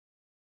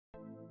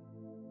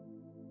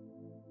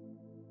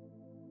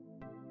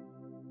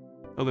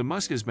Elon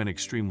Musk has been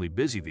extremely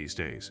busy these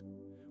days.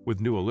 With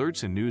new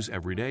alerts and news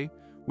every day,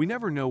 we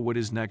never know what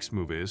his next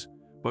move is,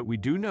 but we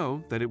do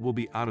know that it will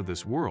be out of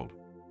this world.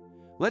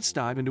 Let's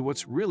dive into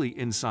what's really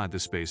inside the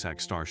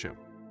SpaceX Starship.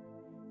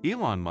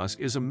 Elon Musk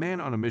is a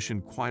man on a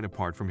mission quite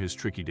apart from his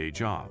tricky day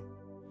job,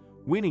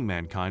 weaning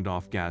mankind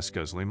off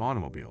gas-guzzling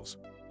automobiles.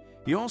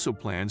 He also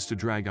plans to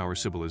drag our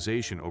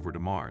civilization over to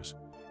Mars,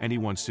 and he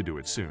wants to do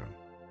it soon.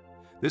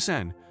 This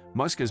end,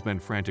 Musk has been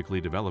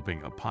frantically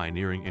developing a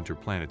pioneering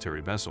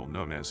interplanetary vessel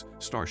known as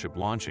Starship,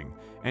 launching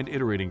and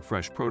iterating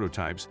fresh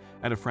prototypes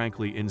at a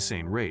frankly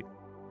insane rate.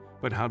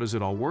 But how does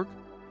it all work?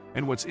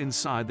 And what's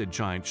inside that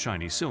giant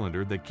shiny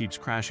cylinder that keeps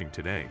crashing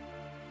today?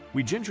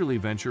 We gingerly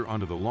venture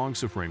onto the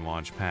long-suffering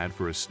launch pad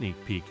for a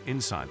sneak peek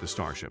inside the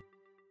Starship.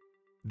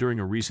 During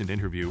a recent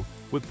interview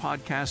with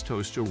podcast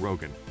host Joe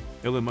Rogan,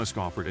 Elon Musk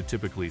offered a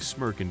typically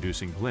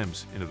smirk-inducing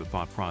glimpse into the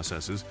thought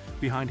processes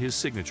behind his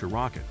signature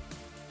rocket.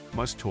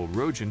 Musk told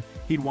Rogan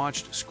he'd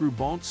watched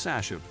Screwball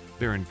Starship,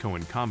 Baron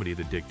Cohen comedy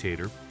The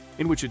Dictator,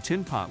 in which a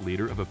tin pot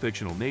leader of a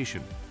fictional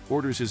nation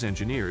orders his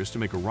engineers to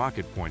make a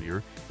rocket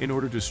pointier in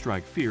order to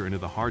strike fear into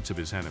the hearts of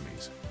his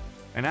enemies.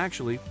 And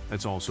actually,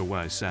 that's also what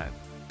I said.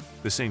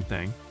 The same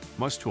thing,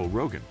 Musk told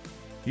Rogan.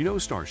 You know,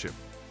 Starship,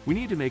 we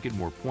need to make it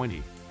more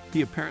pointy,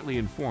 he apparently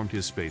informed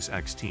his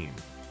SpaceX team.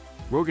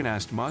 Rogan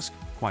asked Musk,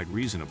 quite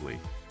reasonably,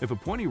 if a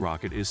pointy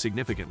rocket is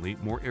significantly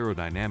more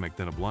aerodynamic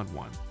than a blunt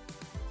one.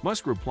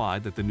 Musk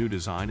replied that the new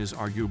design is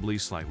arguably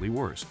slightly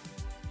worse.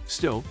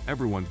 Still,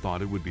 everyone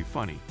thought it would be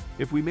funny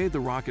if we made the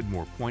rocket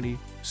more pointy,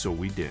 so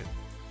we did.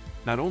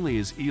 Not only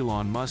is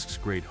Elon Musk's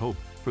great hope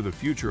for the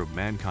future of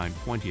mankind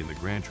pointy in the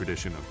grand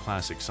tradition of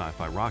classic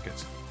sci-fi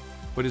rockets,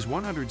 but his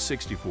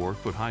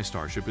 164-foot-high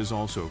Starship is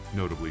also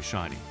notably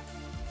shiny.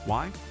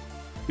 Why?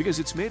 Because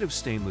it's made of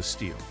stainless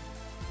steel.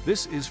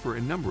 This is for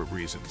a number of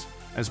reasons,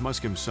 as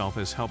Musk himself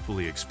has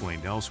helpfully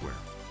explained elsewhere.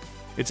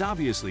 It's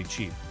obviously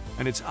cheap,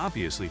 and it's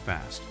obviously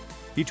fast,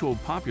 he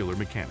told Popular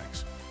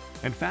Mechanics.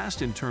 And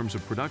fast in terms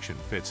of production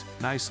fits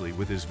nicely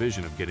with his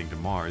vision of getting to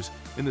Mars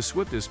in the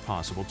swiftest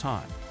possible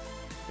time.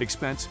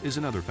 Expense is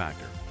another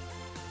factor.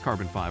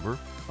 Carbon fiber,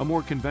 a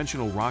more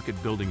conventional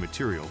rocket-building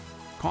material,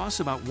 costs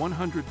about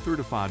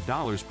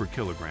 $135 per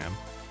kilogram,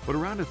 but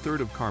around a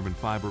third of carbon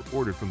fiber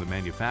ordered from the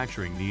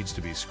manufacturing needs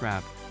to be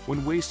scrapped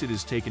when wasted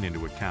is taken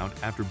into account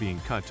after being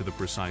cut to the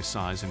precise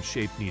size and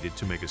shape needed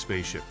to make a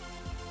spaceship.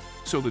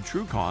 So the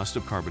true cost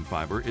of carbon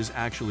fiber is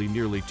actually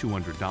nearly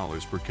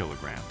 $200 per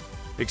kilogram,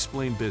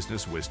 explained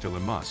business whiz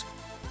Elon Musk.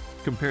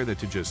 Compare that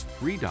to just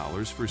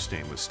 $3 for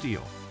stainless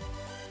steel.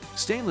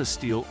 Stainless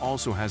steel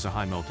also has a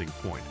high melting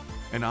point,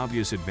 an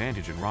obvious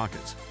advantage in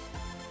rockets.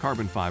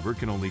 Carbon fiber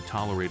can only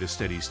tolerate a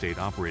steady-state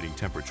operating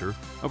temperature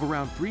of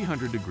around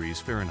 300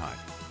 degrees Fahrenheit,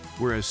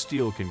 whereas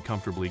steel can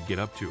comfortably get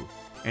up to,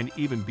 and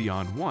even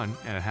beyond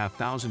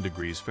 1,500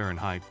 degrees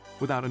Fahrenheit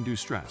without undue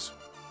stress.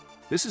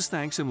 This is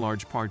thanks in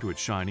large part to its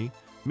shiny,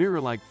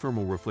 mirror-like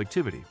thermal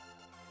reflectivity.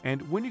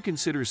 And when you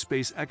consider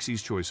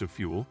SpaceX's choice of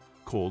fuel,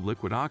 cold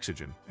liquid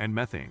oxygen, and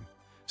methane,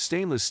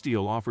 stainless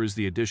steel offers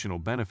the additional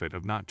benefit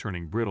of not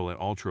turning brittle at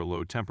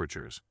ultra-low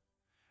temperatures.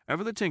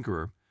 Ever the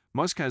tinkerer,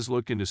 Musk has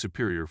looked into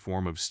superior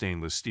form of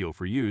stainless steel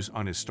for use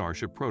on his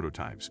Starship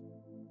prototypes.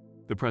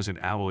 The present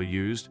alloy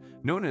used,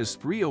 known as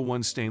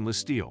 301 stainless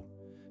steel,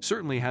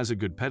 certainly has a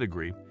good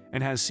pedigree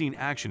and has seen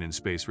action in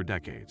space for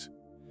decades.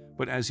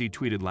 But as he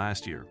tweeted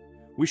last year,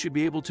 we should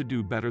be able to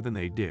do better than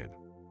they did.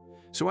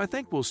 So I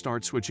think we'll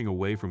start switching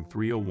away from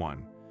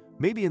 301,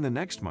 maybe in the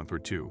next month or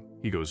two,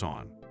 he goes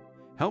on.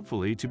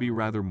 Helpfully, to be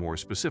rather more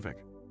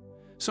specific,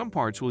 some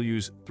parts will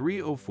use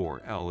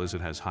 304L as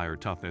it has higher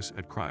toughness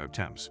at cryo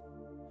temps.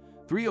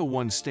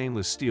 301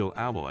 stainless steel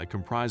alloy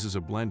comprises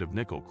a blend of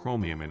nickel,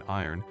 chromium, and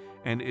iron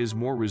and is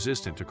more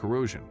resistant to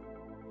corrosion.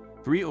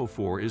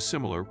 304 is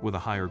similar with a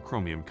higher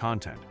chromium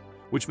content,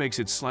 which makes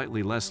it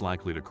slightly less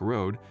likely to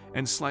corrode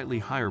and slightly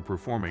higher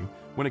performing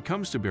when it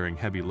comes to bearing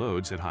heavy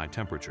loads at high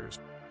temperatures.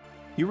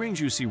 The rings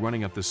you see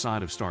running up the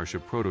side of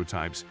Starship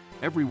prototypes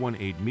every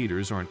 1/8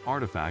 meters are an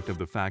artifact of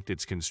the fact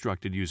it's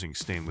constructed using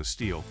stainless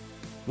steel,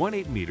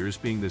 1/8 meters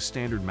being the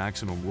standard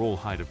maximum roll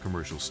height of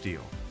commercial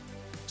steel.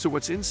 So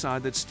what's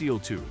inside that steel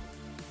tube?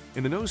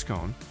 In the nose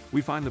cone,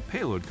 we find the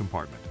payload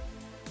compartment.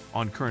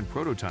 On current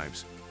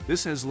prototypes,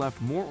 this has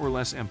left more or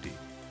less empty,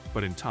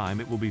 but in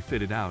time it will be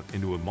fitted out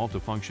into a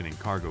multifunctioning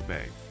cargo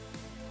bay.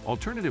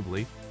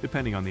 Alternatively,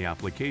 depending on the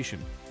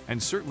application,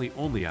 and certainly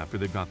only after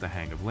they've got the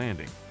hang of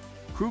landing,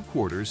 crew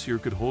quarters here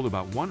could hold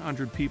about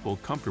 100 people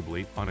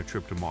comfortably on a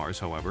trip to Mars.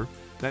 However,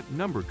 that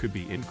number could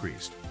be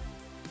increased.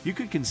 You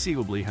could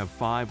conceivably have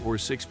 5 or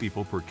 6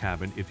 people per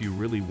cabin if you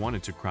really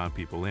wanted to crowd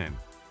people in,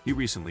 he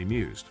recently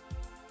mused.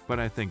 But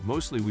I think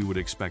mostly we would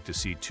expect to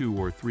see 2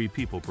 or 3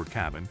 people per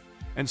cabin,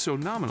 and so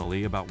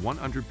nominally about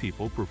 100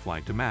 people per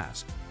flight to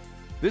Mars.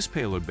 This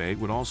payload bay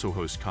would also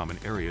host common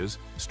areas,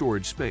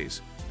 storage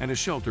space, and a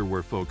shelter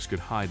where folks could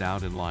hide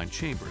out in lined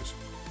chambers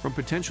from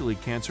potentially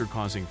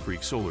cancer-causing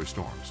freak solar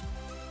storms.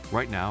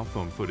 Right now,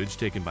 phone footage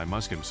taken by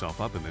Musk himself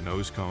up in the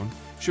nose cone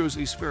shows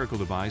a spherical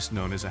device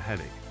known as a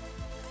headache.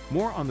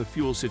 More on the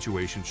fuel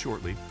situation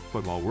shortly,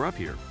 but while we're up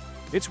here,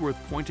 it's worth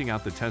pointing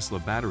out the Tesla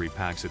battery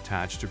packs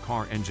attached to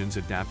car engines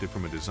adapted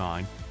from a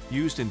design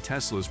used in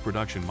Tesla's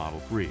production Model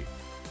 3.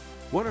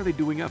 What are they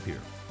doing up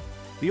here?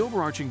 The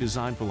overarching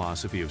design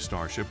philosophy of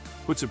Starship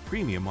puts a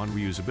premium on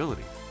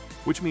reusability,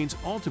 which means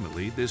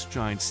ultimately this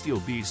giant steel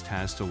beast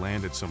has to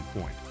land at some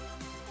point.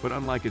 But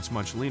unlike its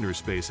much leaner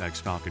SpaceX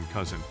Falcon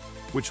cousin,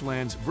 which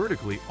lands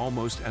vertically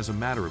almost as a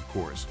matter of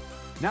course,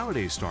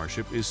 nowadays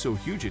Starship is so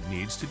huge it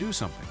needs to do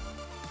something.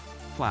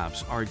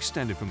 Flaps are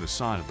extended from the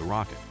side of the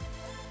rocket.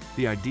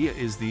 The idea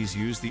is these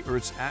use the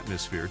Earth's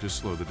atmosphere to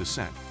slow the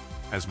descent.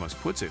 As Musk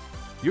puts it,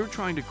 you're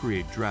trying to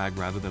create drag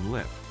rather than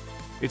lift.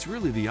 It's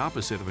really the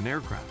opposite of an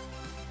aircraft.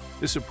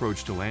 This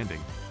approach to landing,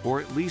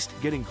 or at least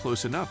getting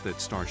close enough that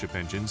Starship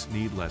engines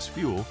need less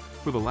fuel,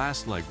 for the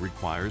last leg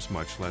requires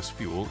much less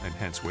fuel and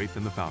hence weight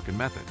than the Falcon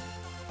method.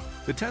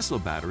 The Tesla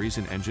batteries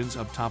and engines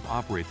up top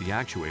operate the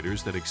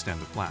actuators that extend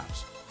the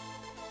flaps.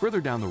 Further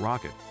down the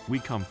rocket, we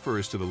come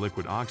first to the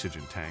liquid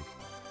oxygen tank,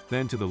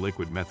 then to the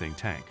liquid methane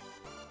tank.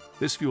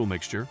 This fuel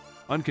mixture,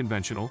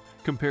 unconventional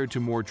compared to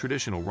more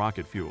traditional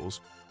rocket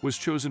fuels, was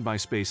chosen by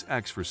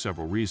SpaceX for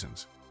several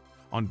reasons.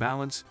 On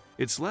balance,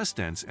 it's less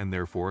dense and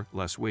therefore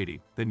less weighty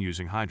than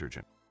using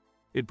hydrogen.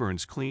 It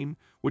burns clean,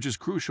 which is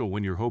crucial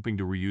when you're hoping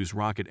to reuse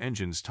rocket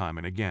engines time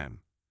and again.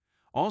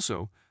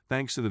 Also,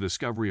 thanks to the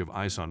discovery of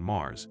ice on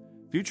Mars,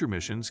 future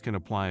missions can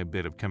apply a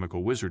bit of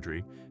chemical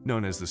wizardry,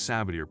 known as the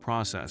Sabatier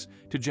process,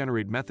 to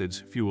generate methods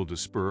fuel to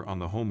spur on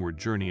the homeward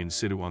journey in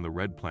situ on the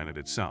red planet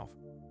itself.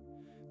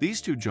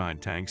 These two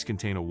giant tanks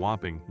contain a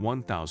whopping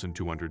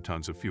 1,200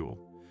 tons of fuel,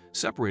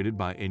 separated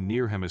by a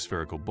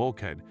near-hemispherical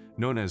bulkhead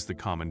known as the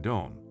Common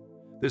Dome.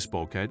 This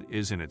bulkhead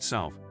is in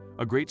itself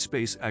a great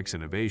SpaceX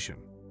innovation.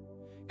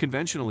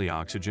 Conventionally,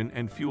 oxygen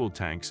and fuel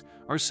tanks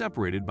are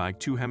separated by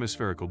two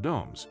hemispherical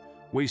domes,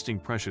 wasting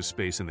precious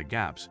space in the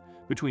gaps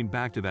between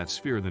back to that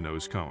sphere the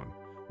nose cone,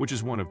 which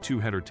is one of two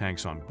header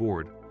tanks on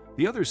board,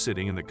 the other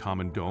sitting in the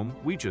Common Dome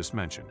we just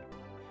mentioned.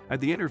 At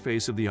the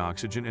interface of the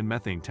oxygen and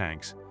methane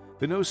tanks,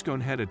 the nose cone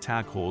head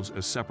attack holds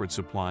a separate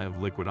supply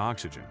of liquid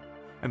oxygen,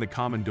 and the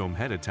Common Dome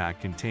head attack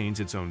contains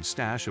its own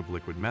stash of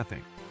liquid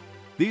methane.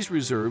 These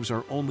reserves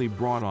are only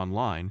brought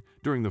online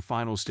during the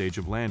final stage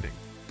of landing,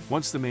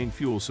 once the main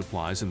fuel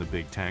supplies in the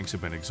big tanks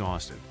have been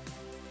exhausted.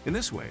 In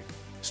this way,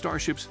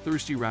 Starship's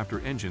Thirsty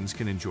Raptor engines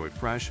can enjoy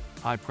fresh,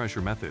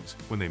 high-pressure methods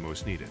when they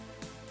most need it.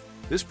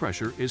 This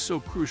pressure is so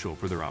crucial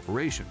for their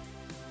operation.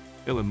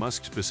 Elon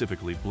Musk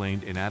specifically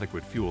blamed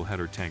inadequate fuel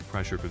header tank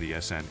pressure for the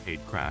SN8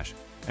 crash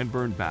and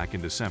burned back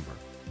in December.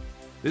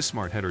 This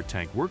smart header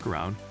tank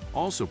workaround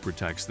also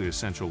protects the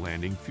essential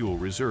landing fuel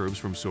reserves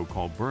from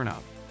so-called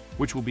burnout,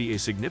 which will be a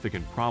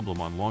significant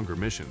problem on longer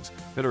missions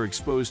that are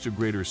exposed to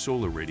greater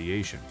solar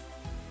radiation.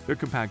 Their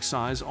compact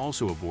size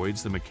also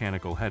avoids the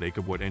mechanical headache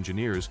of what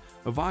engineers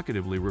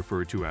evocatively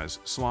refer to as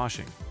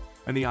sloshing,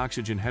 and the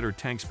oxygen header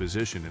tank's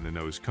position in the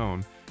nose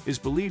cone is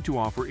believed to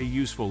offer a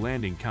useful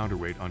landing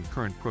counterweight on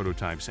current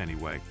prototypes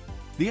anyway.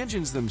 The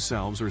engines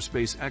themselves are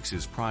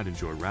SpaceX's pride and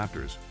joy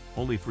Raptors,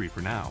 only 3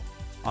 for now,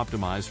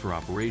 optimized for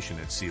operation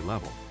at sea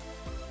level.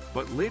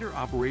 But later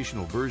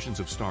operational versions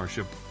of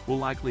Starship will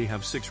likely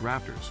have 6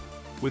 Raptors,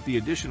 with the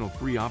additional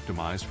 3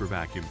 optimized for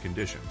vacuum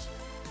conditions.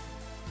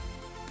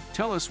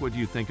 Tell us what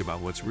you think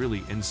about what's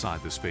really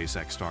inside the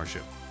SpaceX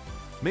Starship.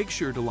 Make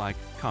sure to like,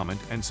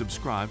 comment, and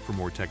subscribe for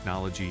more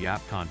technology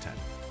app content.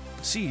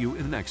 See you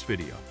in the next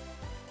video.